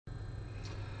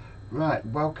Right,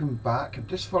 welcome back. I'm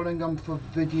just following on for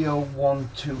video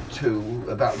 122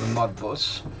 about the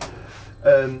Modbus.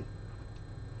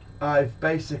 I've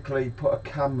basically put a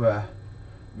camera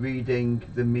reading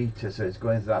the meter, so it's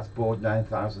going to, that's board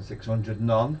 9600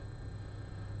 non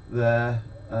there,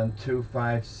 and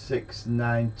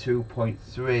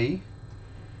 25692.3,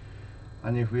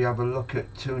 and if we have a look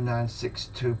at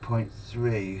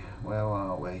 2962.3, where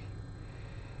are we?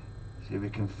 See if we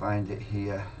can find it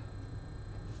here.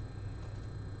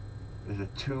 There's a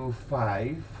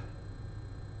 2.5,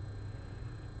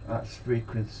 that's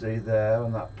frequency there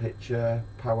on that picture,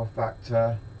 power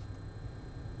factor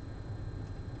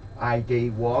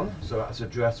ID 1, so that's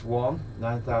address 1,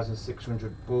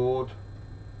 9600 board,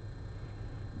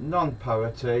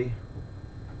 non-parity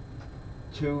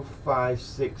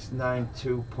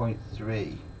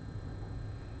 25692.3,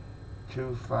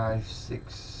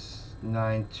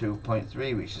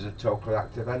 25692.3, which is a total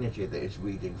active energy that is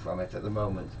reading from it at the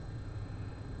moment.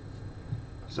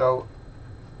 So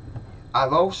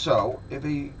I've also, if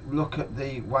you look at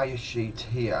the wire sheet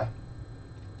here,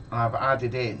 I've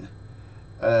added in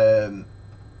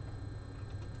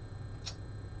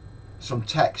some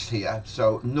text here.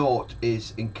 So 0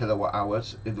 is in kilowatt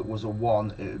hours, if it was a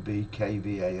 1 it would be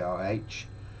kVARH,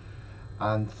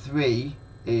 and 3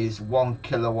 is 1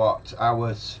 kilowatt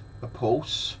hours a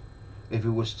pulse if it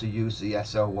was to use the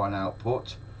SO1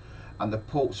 output, and the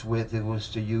pulse width, if it was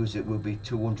to use it, would be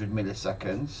 200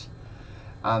 milliseconds,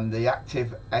 and the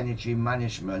active energy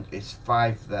management is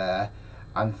 5 there,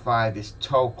 and 5 is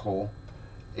total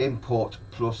import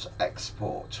plus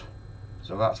export.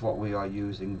 So that's what we are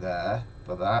using there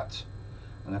for that.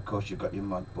 And of course you've got your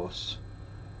Modbus,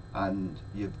 and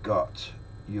you've got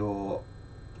your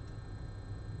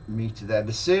meter there.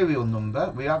 The serial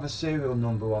number, we have a serial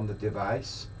number on the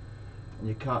device, and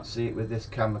you can't see it with this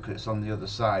camera because it's on the other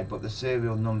side, but the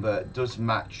serial number does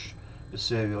match the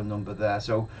serial number there.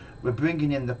 So we're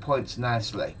bringing in the points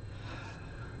nicely.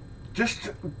 Just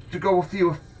to go a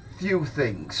few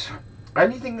things.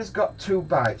 Anything that's got 2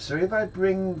 bytes, so if I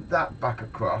bring that back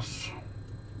across,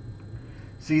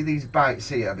 see these bytes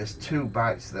here, there's 2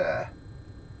 bytes there,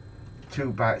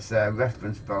 2 bytes there,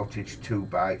 reference voltage 2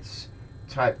 bytes,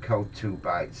 type code 2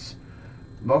 bytes.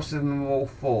 Most of them are all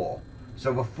 4.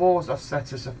 So the 4s are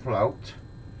set as a float,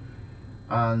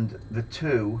 and the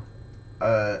 2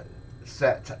 are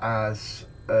set as,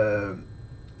 let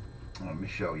me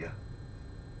show you.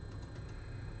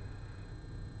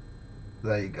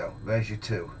 There you go, there's your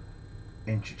 2,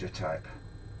 integer type.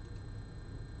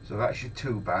 So that's your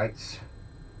 2 bytes,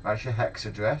 that's your hex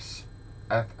address,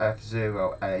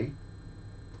 FF0A,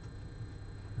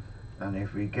 and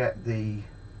if we get the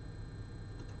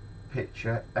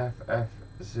picture,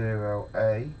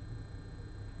 FF0A,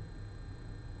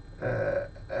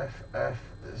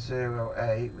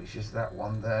 FF0A, which is that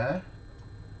one there,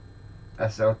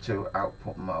 SL2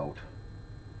 output mode.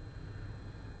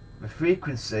 The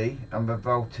frequency and the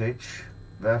voltage,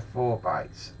 they're 4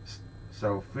 bytes.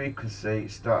 So frequency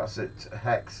starts at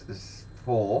hex is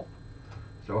 4.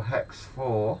 So hex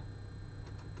 4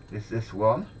 is this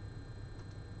one.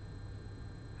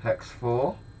 Hex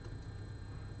 4,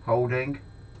 holding,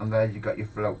 and there you got your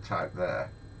float type there.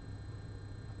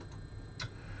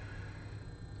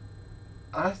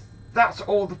 That's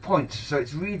all the points, so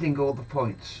it's reading all the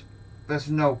points. There's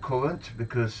no current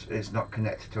because it's not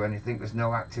connected to anything. There's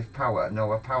no active power,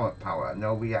 no apparent power,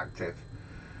 no reactive,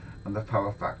 and the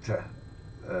power factor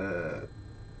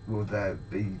will there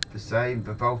be the same.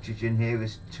 The voltage in here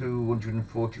is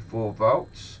 244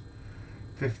 volts,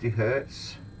 50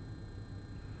 hertz,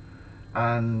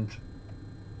 and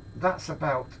that's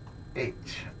about it.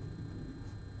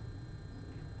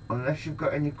 Unless you've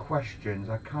got any questions,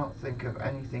 I can't think of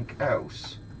anything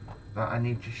else that I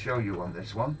need to show you on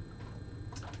this one.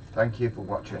 Thank you for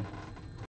watching.